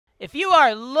If you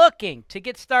are looking to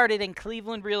get started in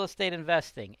Cleveland real estate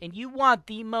investing and you want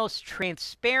the most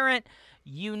transparent,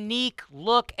 unique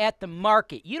look at the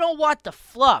market, you don't want the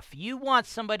fluff. You want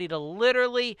somebody to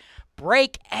literally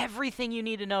break everything you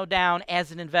need to know down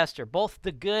as an investor, both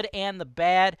the good and the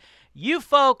bad. You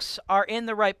folks are in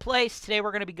the right place. Today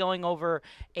we're going to be going over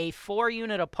a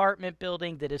 4-unit apartment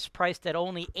building that is priced at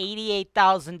only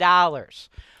 $88,000.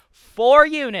 4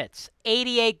 units,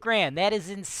 88 grand. That is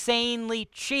insanely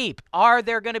cheap. Are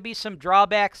there going to be some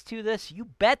drawbacks to this? You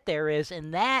bet there is,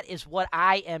 and that is what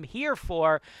I am here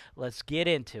for. Let's get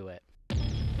into it.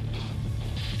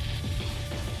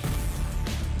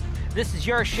 This is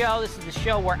your show. This is the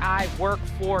show where I work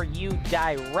for you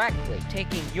directly,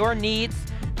 taking your needs.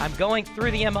 I'm going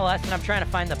through the MLS, and I'm trying to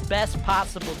find the best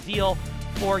possible deal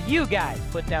for you guys.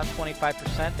 Put down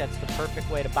 25%. That's the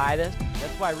perfect way to buy this.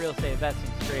 That's why real estate investing is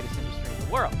the greatest industry in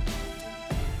the world.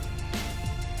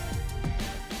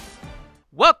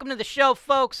 Welcome to the show,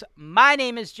 folks. My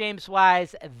name is James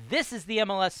Wise. This is the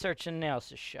MLS Search and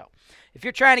Analysis Show. If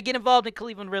you're trying to get involved in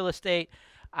Cleveland real estate,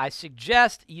 I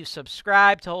suggest you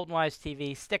subscribe to HoltonWise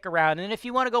TV, stick around, and if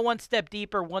you want to go one step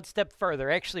deeper, one step further,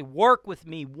 actually work with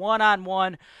me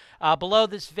one-on-one, below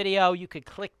this video, you could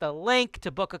click the link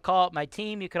to book a call at my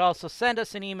team. You could also send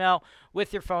us an email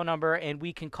with your phone number, and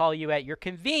we can call you at your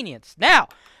convenience. Now,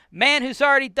 man who's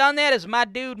already done that is my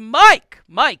dude, Mike.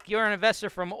 Mike, you're an investor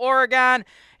from Oregon,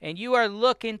 and you are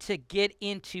looking to get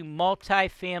into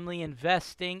multifamily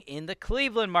investing in the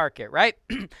Cleveland market, right?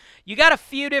 You got a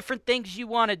few different things you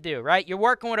want to do, right? You're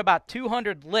working with about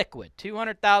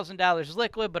 $200,000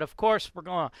 liquid, but of course, we're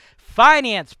going to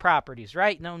finance properties,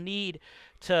 right? No need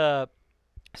to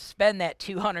spend that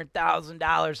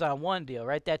 $200,000 on one deal,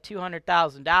 right? That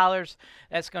 $200,000,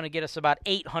 that's going to get us about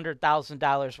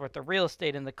 $800,000 worth of real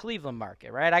estate in the Cleveland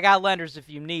market, right? I got lenders if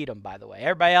you need them, by the way.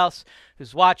 Everybody else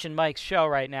who's watching Mike's show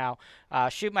right now,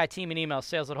 shoot my team an email,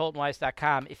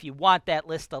 sales@holtonwise.com, if you want that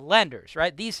list of lenders,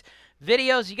 right? These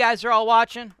videos you guys are all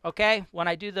watching, okay? When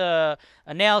I do the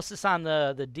analysis on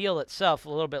the deal itself a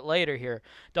little bit later here,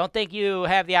 don't think you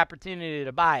have the opportunity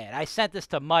to buy it. I sent this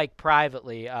to Mike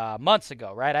privately months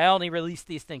ago, right? I only released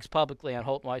these things publicly on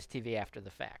HoltonWise TV after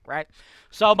the fact, right?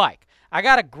 So, Mike, I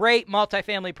got a great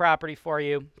multifamily property for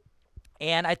you.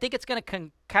 And I think it's going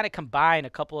to kind of combine a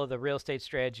couple of the real estate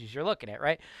strategies you're looking at,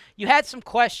 right? You had some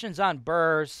questions on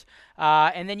BRRRRs,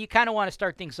 and then you kind of want to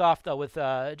start things off, though, with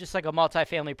just like a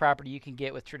multifamily property you can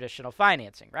get with traditional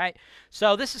financing, right?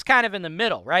 So this is kind of in the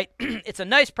middle, right? It's a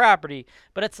nice property,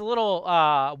 but it's a little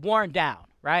worn down,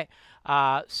 right?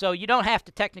 So you don't have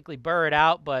to technically BRRRR it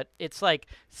out, but it's like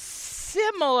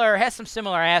similar, has some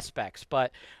similar aspects,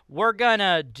 but we're going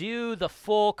to do the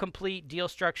full, complete deal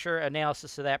structure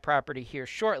analysis of that property here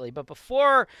shortly. But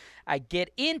before I get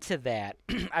into that,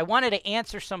 I wanted to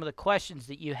answer some of the questions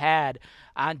that you had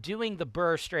on doing the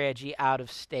BRRRR strategy out of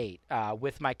state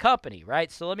with my company, right?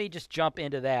 So let me just jump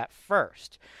into that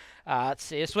first. Let's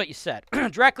see, this is what you said.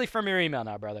 Directly from your email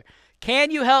now, brother.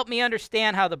 Can you help me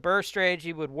understand how the BRRRR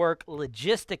strategy would work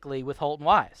logistically with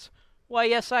HoltonWise? Well,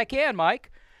 yes, I can, Mike.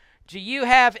 Do you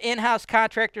have in-house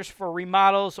contractors for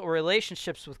remodels or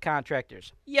relationships with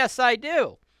contractors? Yes, I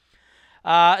do.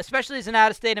 Especially as an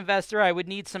out-of-state investor, I would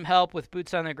need some help with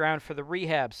boots on the ground for the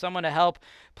rehab. Someone to help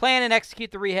plan and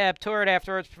execute the rehab, tour it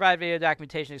afterwards, provide video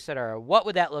documentation, etc. What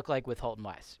would that look like with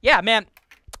HoltonWise? Yeah, man,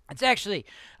 it's actually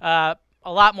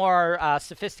a lot more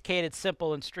sophisticated,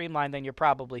 simple, and streamlined than you're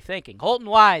probably thinking.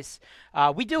 HoltonWise,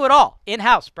 we do it all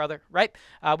in-house, brother, right?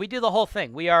 We do the whole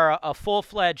thing. We are a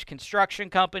full-fledged construction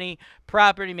company,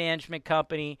 property management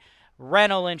company,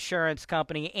 rental insurance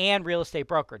company, and real estate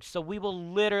brokerage. So we will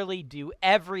literally do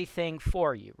everything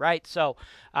for you, right? So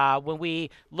when we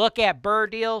look at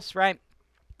BRRRR deals, right,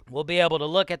 we'll be able to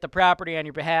look at the property on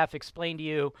your behalf, explain to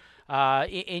you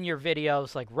in your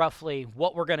videos, like roughly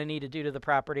what we're going to need to do to the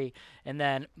property. And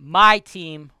then my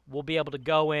team will be able to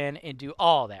go in and do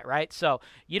all that, right? So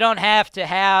you don't have to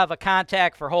have a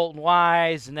contact for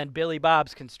HoltonWise and then Billy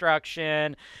Bob's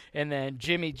Construction and then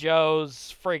Jimmy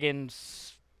Joe's friggin',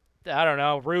 I don't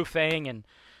know, roofing and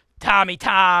Tommy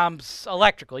Tom's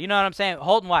electrical. You know what I'm saying?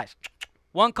 HoltonWise.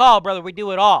 One call, brother. We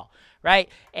do it all, right?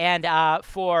 And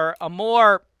for a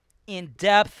more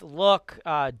in-depth look,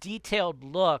 detailed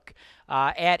look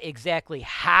at exactly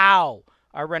how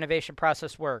our renovation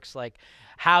process works, like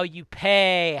how you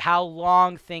pay, how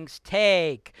long things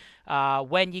take,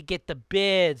 when you get the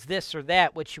bids, this or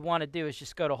that. What you want to do is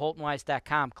just go to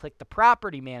HoltonWise.com, click the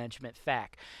property management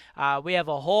FAQ. We have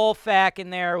a whole FAQ in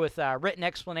there with written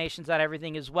explanations on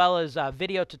everything, as well as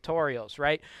video tutorials,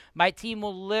 right? My team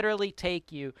will literally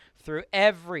take you through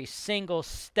every single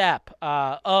step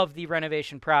of the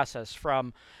renovation process,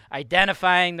 from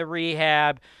identifying the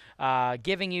rehab,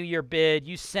 giving you your bid,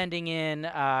 you sending in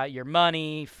your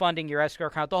money, funding your escrow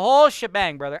account, the whole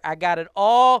shebang, brother. I got it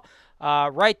all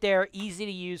right there, easy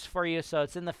to use for you. So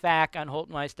it's in the FAQ on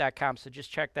HoltonWise.com, so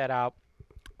just check that out.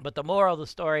 But the moral of the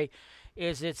story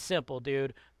is it's simple,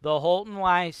 dude. The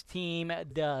HoltonWise team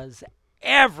does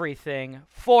everything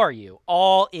for you,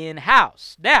 all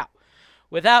in-house. Now,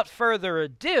 without further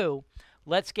ado,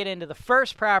 let's get into the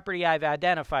first property I've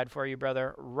identified for you,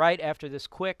 brother, right after this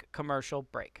quick commercial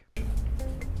break.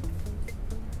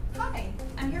 Hi,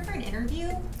 I'm here for an interview.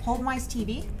 HoltonWise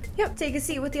TV. Yep, take a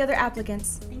seat with the other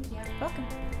applicants. Thank you. Welcome.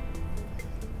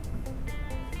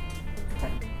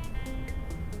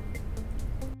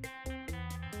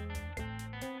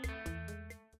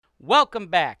 Welcome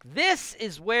back. This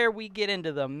is where we get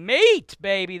into the meat,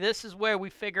 baby. This is where we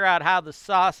figure out how the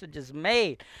sausage is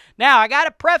made. Now, I got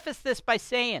to preface this by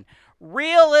saying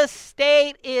real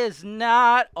estate is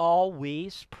not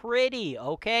always pretty,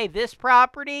 okay? This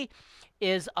property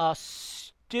is a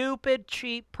stupid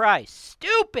cheap price.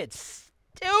 Stupid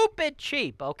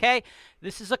cheap, okay?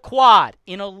 This is a quad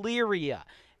in Elyria.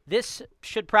 This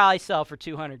should probably sell for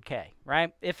 $200K,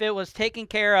 right? If it was taken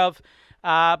care of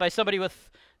by somebody with,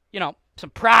 you know, some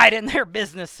pride in their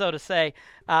business, so to say,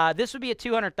 this would be a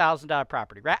 $200,000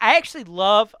 property, right? I actually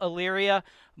love Elyria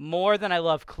more than I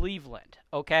love Cleveland,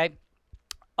 okay?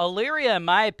 Elyria, in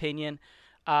my opinion,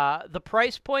 the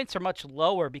price points are much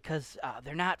lower because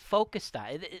they're not focused on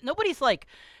it. Nobody's like,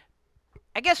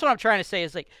 I guess what I'm trying to say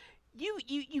is like,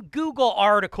 you Google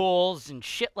articles and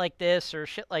shit like this or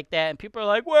shit like that, and people are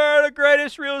like, where are the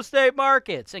greatest real estate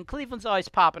markets? And Cleveland's always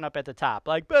popping up at the top,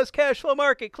 like best cash flow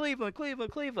market, Cleveland,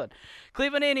 Cleveland, Cleveland.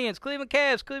 Cleveland Indians, Cleveland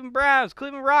Cavs, Cleveland Browns,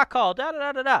 Cleveland Rock Hall,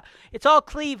 da-da-da-da-da. It's all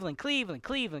Cleveland, Cleveland,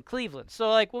 Cleveland, Cleveland. So,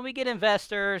 like, when we get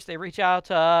investors, they reach out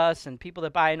to us, and people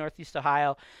that buy in Northeast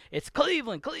Ohio, it's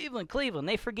Cleveland, Cleveland, Cleveland.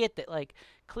 They forget that, like,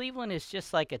 Cleveland is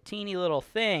just like a teeny little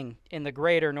thing in the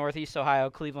greater Northeast Ohio,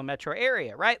 Cleveland metro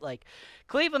area, right? Like,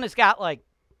 Cleveland has got, like,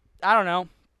 I don't know,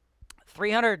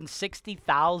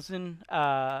 360,000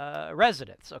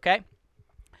 residents, okay?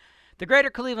 The greater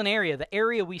Cleveland area, the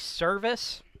area we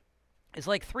service, is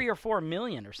like 3 or 4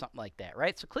 million or something like that,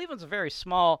 right? So Cleveland's a very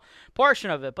small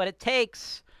portion of it, but it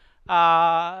takes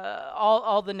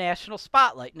all the national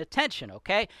spotlight and attention,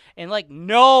 okay? And, like,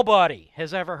 nobody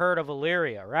has ever heard of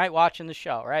Elyria, right? Watching the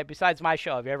show, right? Besides my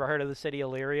show, have you ever heard of the city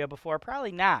Elyria before?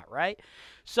 Probably not, right?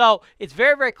 So it's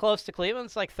very, very close to Cleveland.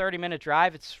 It's like a 30-minute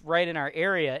drive. It's right in our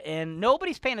area, and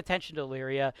nobody's paying attention to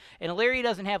Elyria. And Elyria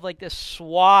doesn't have, like, this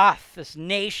swath, this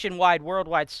nationwide,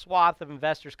 worldwide swath of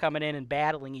investors coming in and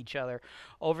battling each other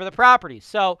over the properties.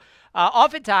 So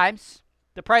oftentimes,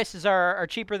 the prices are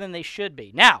cheaper than they should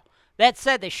be. Now, that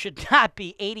said, they should not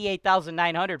be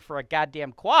 $88,900 for a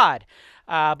goddamn quad.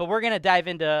 But we're going to dive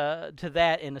into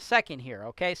that in a second here,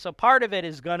 okay? So part of it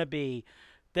is going to be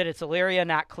that it's Elyria,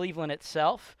 not Cleveland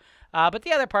itself. But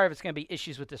the other part of it's going to be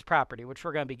issues with this property, which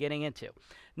we're going to be getting into.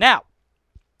 Now,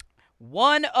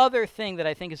 one other thing that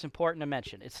I think is important to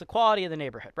mention, it's the quality of the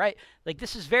neighborhood, right? Like,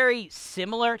 this is very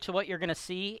similar to what you're going to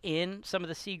see in some of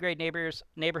the C-grade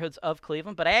neighborhoods of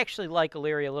Cleveland, but I actually like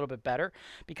Elyria a little bit better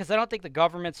because I don't think the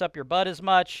government's up your butt as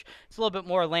much. It's a little bit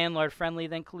more landlord-friendly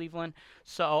than Cleveland.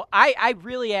 So I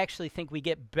really actually think we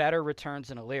get better returns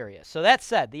in Elyria. So that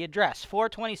said, the address,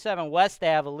 427 West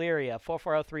Ave, Elyria,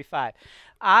 44035.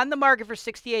 On the market for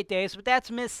 68 days, but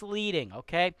that's misleading,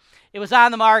 okay? It was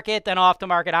on the market, then off the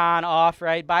market, on, off,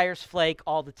 right? Buyers flake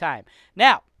all the time.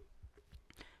 Now,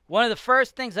 one of the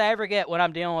first things I ever get when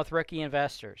I'm dealing with rookie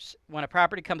investors, when a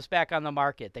property comes back on the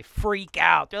market, they freak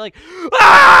out. They're like,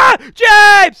 ah,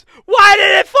 James, why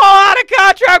did it fall out of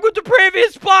contract with the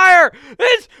previous buyer?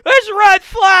 It's red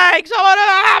flags.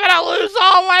 I'm going to lose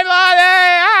all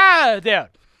my money. Dude,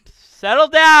 settle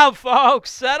down,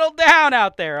 folks. Settle down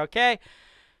out there, okay?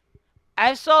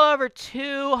 I've sold over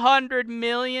 $200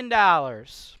 million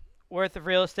worth of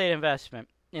real estate investment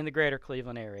in the greater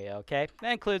Cleveland area, okay?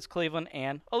 That includes Cleveland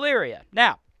and Elyria.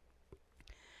 Now,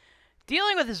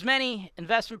 dealing with as many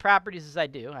investment properties as I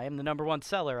do, I am the #1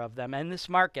 seller of them in this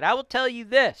market. I will tell you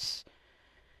this.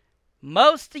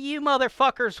 Most of you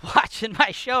motherfuckers watching my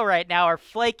show right now are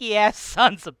flaky-ass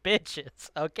sons of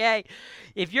bitches, okay?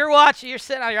 If you're watching, you're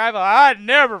sitting on your iPhone, I'd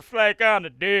never flake on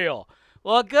the deal.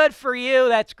 Well, good for you.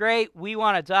 That's great. We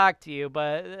want to talk to you.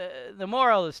 But the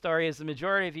moral of the story is the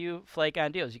majority of you flake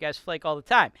on deals. You guys flake all the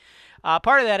time.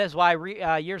 Part of that is why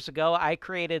years ago I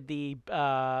created the,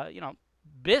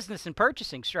 business and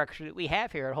purchasing structure that we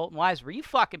have here at HoltonWise, where you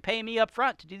fucking pay me up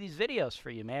front to do these videos for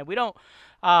you, man. We don't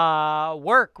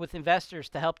work with investors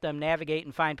to help them navigate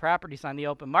and find properties on the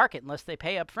open market unless they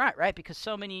pay up front, right? Because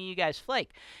so many of you guys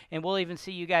flake. And we'll even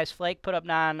see you guys flake, put up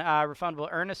non-refundable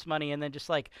earnest money, and then just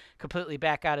like completely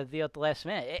back out of the deal at the last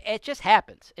minute. It just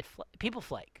happens. People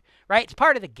flake, right? It's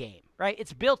part of the game, right?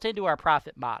 It's built into our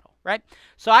profit model, right?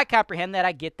 So I comprehend that.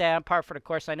 I get that. I'm par for the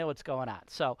course. I know what's going on.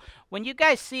 So when you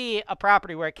guys see a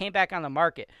property where it came back on the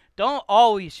market, don't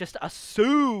always just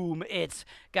assume it's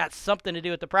got something to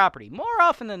do with the property. More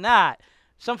often than not,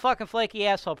 some fucking flaky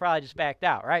asshole probably just backed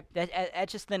out, right?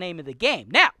 That's just the name of the game.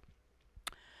 Now,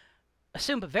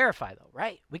 assume but verify, though,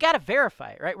 right? We got to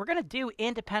verify it, right? We're going to do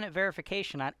independent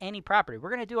verification on any property. We're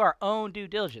going to do our own due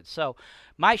diligence. So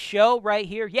my show right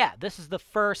here, yeah, this is the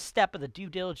first step of the due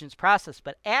diligence process.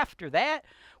 But after that,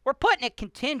 we're putting it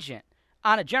contingent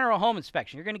on a general home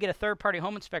inspection. You're going to get a third-party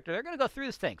home inspector. They're going to go through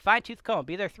this thing, fine-tooth comb,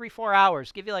 be there 3-4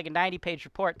 hours, give you like a 90-page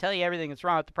report, tell you everything that's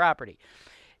wrong with the property.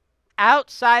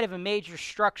 Outside of a major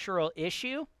structural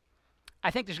issue, I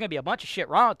think there's going to be a bunch of shit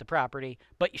wrong with the property,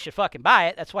 but you should fucking buy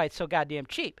it. That's why it's so goddamn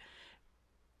cheap.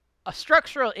 A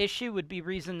structural issue would be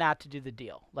reason not to do the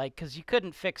deal. Like, because you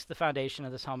couldn't fix the foundation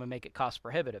of this home and make it cost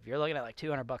prohibitive. You're looking at like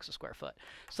 $200 a square foot.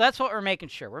 So that's what we're making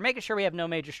sure. We're making sure we have no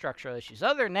major structural issues.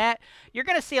 Other than that, you're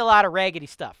going to see a lot of raggedy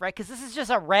stuff, right? Because this is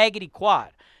just a raggedy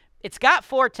quad. It's got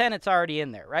 4 tenants already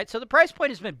in there, right? So the price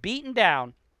point has been beaten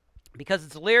down because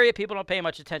it's Elyria, people don't pay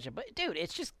much attention. But, dude,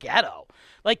 it's just ghetto.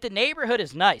 Like, the neighborhood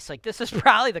is nice. Like, this is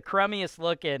probably the crummiest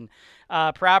looking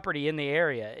property in the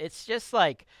area. It's just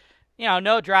like, you know,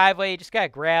 no driveway. You just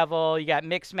got gravel. You got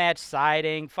mixed-match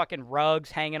siding, fucking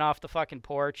rugs hanging off the fucking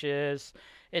porches.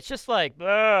 It's just like,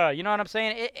 ugh, you know what I'm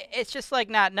saying? It's just, like,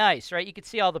 not nice, right? You can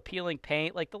see all the peeling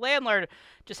paint. Like, the landlord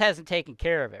just hasn't taken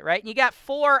care of it, right? And you got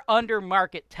 4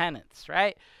 under-market tenants,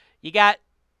 right? You got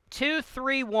 2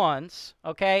 3-1s,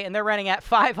 okay, and they're renting at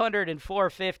 $500 and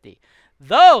 $450.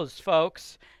 Those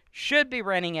folks should be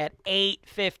renting at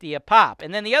 $850 a pop.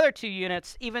 And then the other 2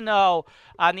 units, even though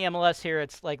on the MLS here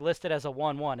it's like listed as a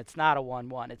 1-1, it's not a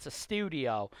 1-1. It's a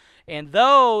studio. And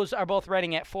those are both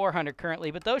renting at $400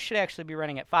 currently, but those should actually be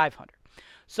renting at $500.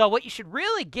 So what you should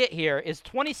really get here is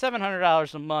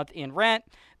 $2,700 a month in rent.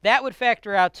 That would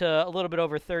factor out to a little bit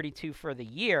over $32 for the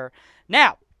year.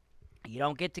 Now, you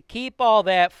don't get to keep all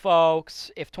that,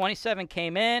 folks. If 27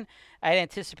 came in, I'd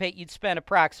anticipate you'd spend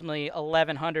approximately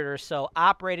 $1,100 or so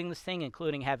operating this thing,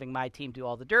 including having my team do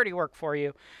all the dirty work for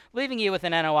you, leaving you with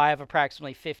an NOI of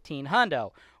approximately $1,500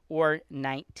 or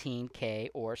 $19K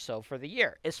or so for the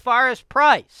year. As far as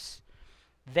price,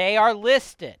 they are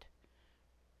listed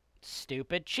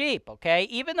stupid cheap, okay?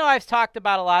 Even though I've talked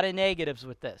about a lot of negatives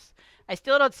with this, I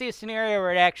still don't see a scenario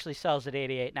where it actually sells at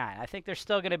 $88,900. I think there's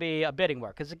still going to be a bidding war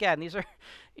because, again, these are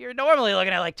you're normally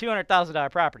looking at like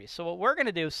 $200,000 properties. So what we're going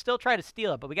to do is still try to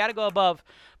steal it, but we got to go above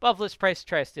list price to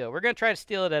try to steal it. We're going to try to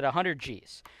steal it at 100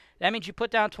 G's. That means you put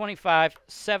down 25,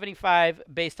 75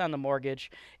 based on the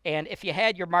mortgage, and if you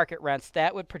had your market rents,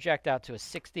 that would project out to a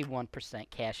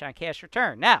 61% cash-on-cash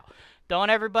return. Now,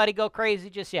 don't everybody go crazy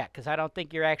just yet, because I don't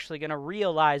think you're actually going to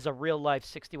realize a real-life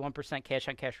 61%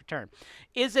 cash-on-cash return.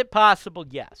 Is it possible?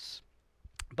 Yes.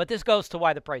 But this goes to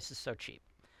why the price is so cheap.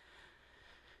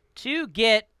 To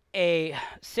get a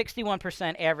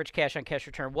 61% average cash-on-cash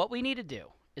return, what we need to do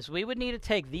is we would need to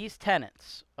take these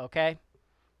tenants, okay,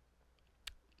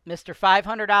 Mr. $500,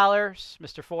 Mr.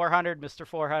 $400, Mr.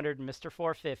 $400, and Mr.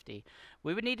 $450.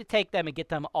 We would need to take them and get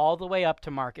them all the way up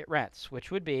to market rents, which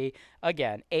would be,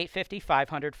 again, $850,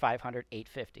 $500, $500,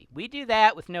 $850. We do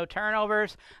that with no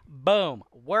turnovers. Boom.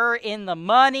 We're in the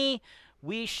money.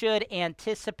 We should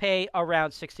anticipate around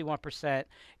 61%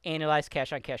 annualized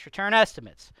cash-on-cash return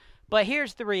estimates. But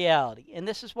here's the reality, and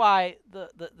this is why the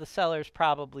seller's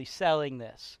probably selling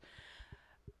this.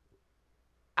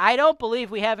 I don't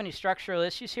believe we have any structural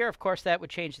issues here. Of course, that would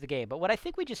change the game. But what I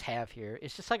think we just have here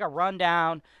is just like a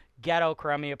rundown, ghetto,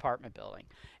 crummy apartment building.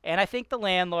 And I think the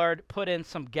landlord put in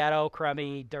some ghetto,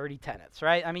 crummy, dirty tenants,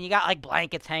 right? I mean, you got like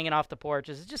blankets hanging off the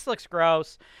porches. It just looks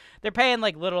gross. They're paying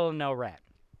like little or no rent.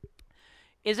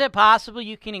 Is it possible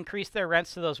you can increase their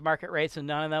rents to those market rates and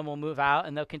none of them will move out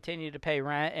and they'll continue to pay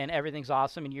rent and everything's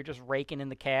awesome and you're just raking in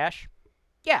the cash?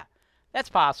 Yeah, that's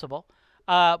possible.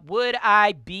 Would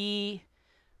I be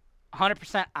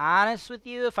 100% honest with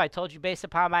you if I told you based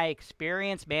upon my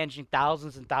experience managing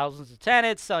thousands and thousands of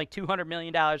tenants, selling $200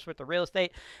 million worth of real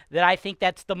estate, that I think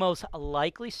that's the most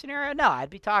likely scenario? No, I'd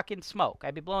be talking smoke.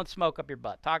 I'd be blowing smoke up your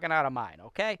butt, talking out of mine,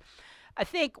 okay? I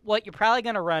think what you're probably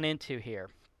going to run into here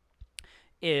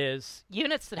is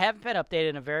units that haven't been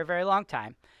updated in a very, very long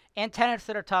time and tenants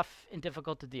that are tough and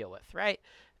difficult to deal with, right?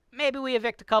 Maybe we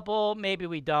evict a couple, maybe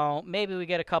we don't. Maybe we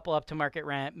get a couple up to market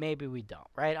rent, maybe we don't,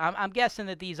 right? I'm guessing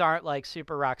that these aren't like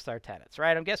super rock star tenants,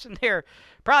 right? I'm guessing they're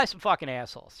probably some fucking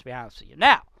assholes, to be honest with you.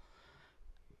 Now,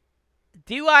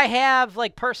 do I have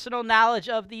like personal knowledge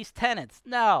of these tenants?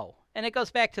 No. And it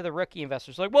goes back to the rookie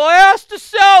investors like, well, ask the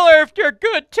seller if they're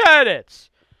good tenants.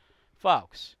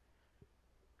 Folks,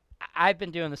 I've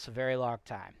been doing this a very long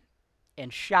time.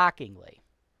 And shockingly,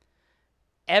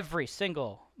 every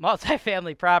single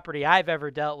multifamily property I've ever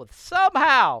dealt with,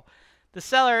 somehow the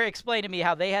seller explained to me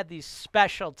how they had these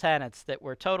special tenants that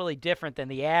were totally different than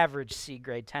the average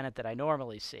C-grade tenant that I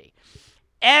normally see.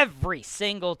 Every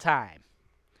single time.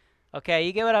 Okay,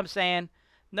 you get what I'm saying?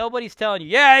 Nobody's telling you,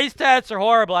 yeah, these tenants are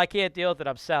horrible, I can't deal with it,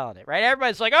 I'm selling it, right?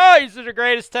 Everybody's like, oh, these are the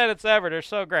greatest tenants ever, they're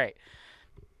so great.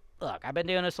 Look, I've been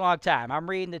doing this a long time. I'm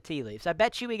reading the tea leaves. I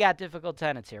bet you we got difficult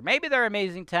tenants here. Maybe they're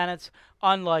amazing tenants.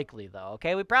 Unlikely, though,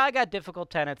 okay? We probably got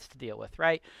difficult tenants to deal with,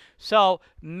 right? So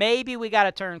maybe we got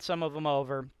to turn some of them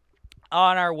over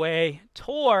on our way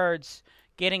towards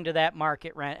getting to that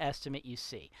market rent estimate you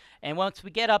see. And once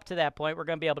we get up to that point, we're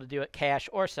going to be able to do it cash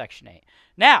or Section 8.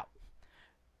 Now,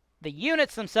 the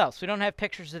units themselves, we don't have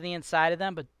pictures of the inside of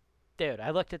them, but, dude,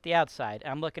 I looked at the outside.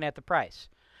 I'm looking at the price.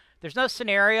 There's no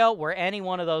scenario where any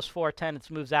one of those 4 tenants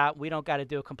moves out. We don't got to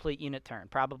do a complete unit turn.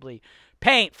 Probably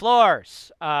paint,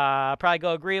 floors, probably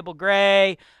go agreeable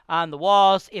gray on the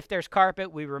walls. If there's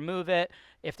carpet, we remove it.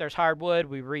 If there's hardwood,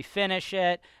 we refinish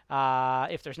it.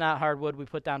 If there's not hardwood, we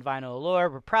put down vinyl allure.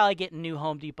 We're probably getting new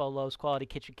Home Depot Lowe's quality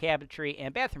kitchen cabinetry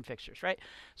and bathroom fixtures, right?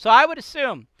 So I would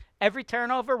assume every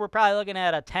turnover, we're probably looking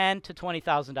at a $10,000 to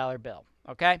 $20,000 bill,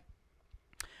 okay?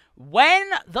 When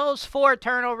those 4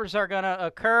 turnovers are going to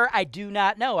occur, I do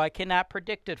not know. I cannot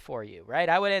predict it for you, right?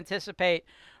 I would anticipate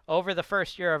over the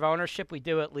first year of ownership, we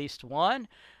do at least 1.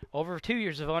 Over 2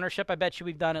 years of ownership, I bet you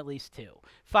we've done at least 2.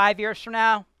 5 years from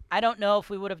now, I don't know if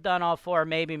we would have done all 4.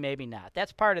 Maybe, maybe not.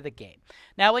 That's part of the game.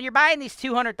 Now, when you're buying these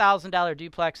 $200,000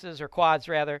 duplexes, or quads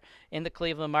rather, in the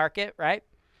Cleveland market, right?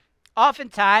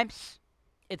 Oftentimes,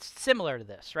 it's similar to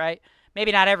this, right?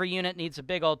 Maybe not every unit needs a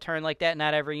big old turn like that.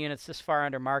 Not every unit's this far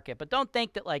under market. But don't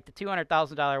think that like the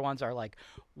 $200,000 ones are like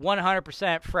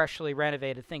 100% freshly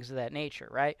renovated, things of that nature,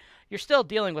 right? You're still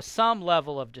dealing with some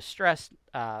level of distressed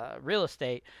real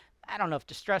estate. I don't know if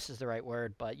distress is the right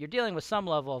word, but you're dealing with some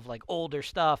level of like older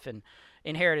stuff and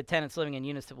inherited tenants living in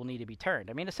units that will need to be turned.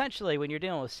 I mean, essentially, when you're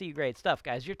dealing with C-grade stuff,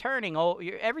 guys, you're turning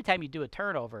every time you do a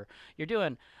turnover, you're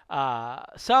doing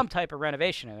some type of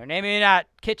renovation in there. Maybe not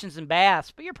kitchens and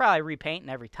baths, but you're probably repainting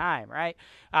every time, right?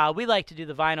 We like to do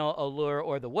the vinyl allure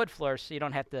or the wood floors so you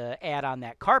don't have to add on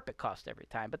that carpet cost every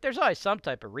time. But there's always some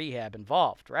type of rehab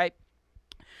involved, right?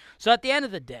 So at the end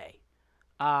of the day,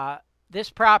 this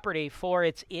property, for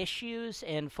its issues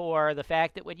and for the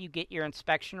fact that when you get your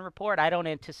inspection report, I don't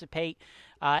anticipate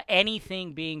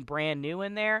anything being brand new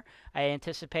in there. I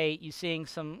anticipate you seeing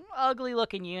some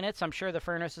ugly-looking units. I'm sure the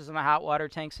furnaces and the hot water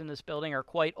tanks in this building are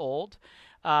quite old.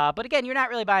 But again, you're not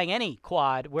really buying any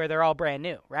quad where they're all brand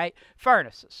new, right?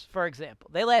 Furnaces, for example,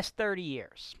 they last 30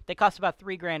 years. They cost about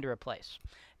 $3,000 to replace.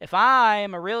 If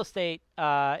I'm a real estate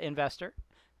investor,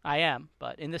 I am,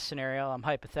 but in this scenario, I'm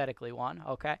hypothetically one,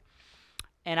 okay?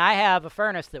 And I have a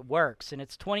furnace that works, and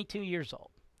it's 22 years old.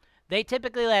 They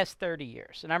typically last 30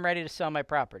 years, and I'm ready to sell my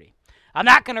property. I'm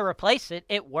not going to replace it.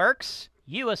 It works.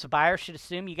 You, as a buyer, should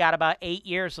assume you got about 8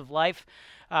 years of life,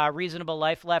 reasonable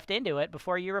life left into it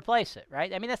before you replace it,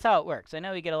 right? I mean, that's how it works. I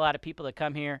know you get a lot of people that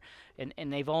come here,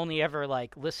 and they've only ever,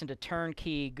 like, listened to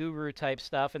turnkey guru-type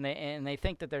stuff, and they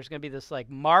think that there's going to be this, like,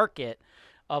 market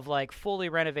of like fully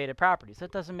renovated properties.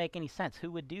 That doesn't make any sense.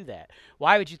 Who would do that?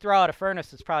 Why would you throw out a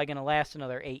furnace that's probably going to last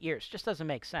another 8 years? Just doesn't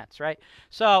make sense, right?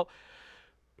 So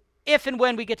if and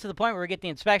when we get to the point where we get the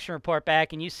inspection report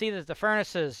back and you see that the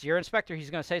furnaces, your inspector, he's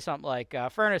going to say something like,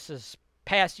 furnaces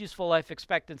past useful life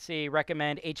expectancy,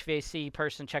 recommend HVAC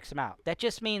person checks them out. That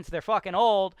just means they're fucking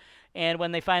old, and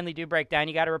when they finally do break down,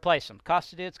 you got to replace them. Cost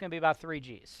to do it's going to be about 3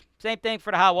 Gs. Same thing for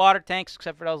the hot water tanks,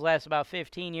 except for those last about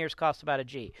 15 years, cost about a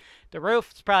G. The roof,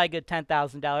 it's probably a good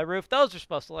 $10,000 roof. Those are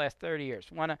supposed to last 30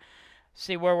 years. Want to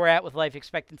see where we're at with life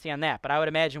expectancy on that, but I would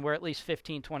imagine we're at least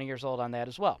 15, 20 years old on that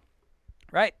as well,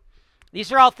 right?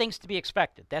 These are all things to be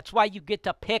expected. That's why you get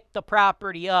to pick the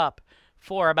property up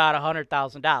for about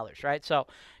 $100,000, right? So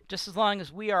just as long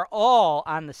as we are all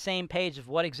on the same page of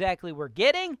what exactly we're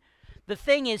getting, the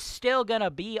thing is still going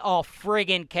to be all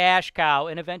friggin' cash cow,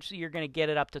 and eventually you're going to get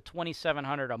it up to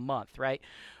 $2,700 a month, right?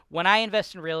 When I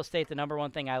invest in real estate, the number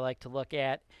one thing I like to look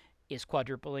at is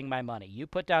quadrupling my money. You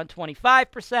put down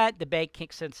 25%, the bank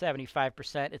kicks in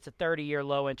 75%. It's a 30-year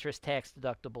low-interest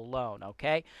tax-deductible loan,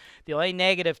 okay? The only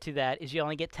negative to that is you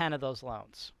only get 10 of those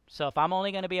loans. So if I'm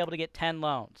only going to be able to get 10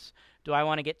 loans, do I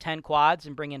want to get 10 quads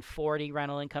and bring in 40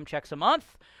 rental income checks a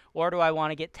month? Or do I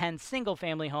want to get 10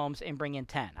 single-family homes and bring in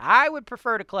 10? I would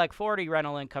prefer to collect 40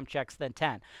 rental income checks than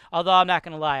 10. Although I'm not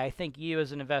going to lie, I think you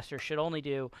as an investor should only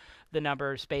do the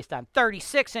numbers based on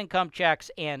 36 income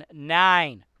checks and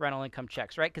 9 rental income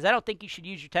checks, right? Because I don't think you should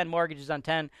use your 10 mortgages on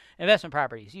 10 investment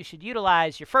properties. You should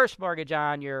utilize your first mortgage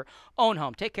on your own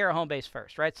home. Take care of home base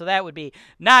first, right? So that would be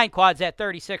 9 quads at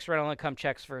 36 rental income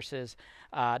checks versus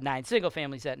 9 single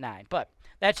families at 9. But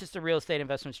that's just a real estate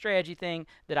investment strategy thing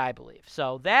that I believe.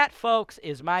 So that, folks,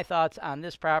 is my thoughts on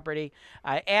this property.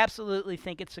 I absolutely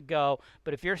think it's a go.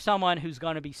 But if you're someone who's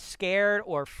going to be scared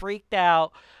or freaked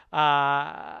out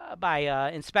by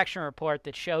an inspection report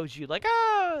that shows you like,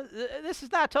 oh, this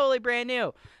is not totally brand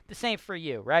new, this ain't for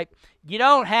you, right? You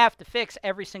don't have to fix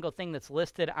every single thing that's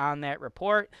listed on that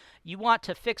report. You want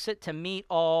to fix it to meet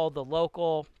all the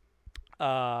local,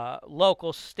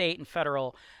 state, and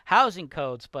federal housing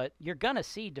codes, but you're going to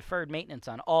see deferred maintenance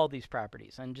on all these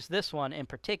properties. And just this one in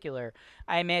particular,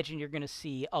 I imagine you're going to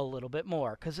see a little bit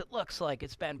more because it looks like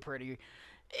it's been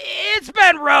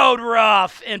road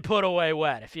rough and put away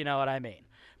wet, if you know what I mean.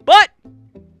 But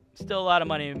still a lot of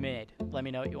money to be made. Let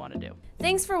me know what you want to do.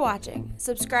 Thanks for watching.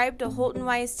 Subscribe to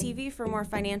HoltonWise TV for more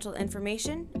financial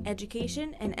information,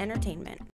 education, and entertainment.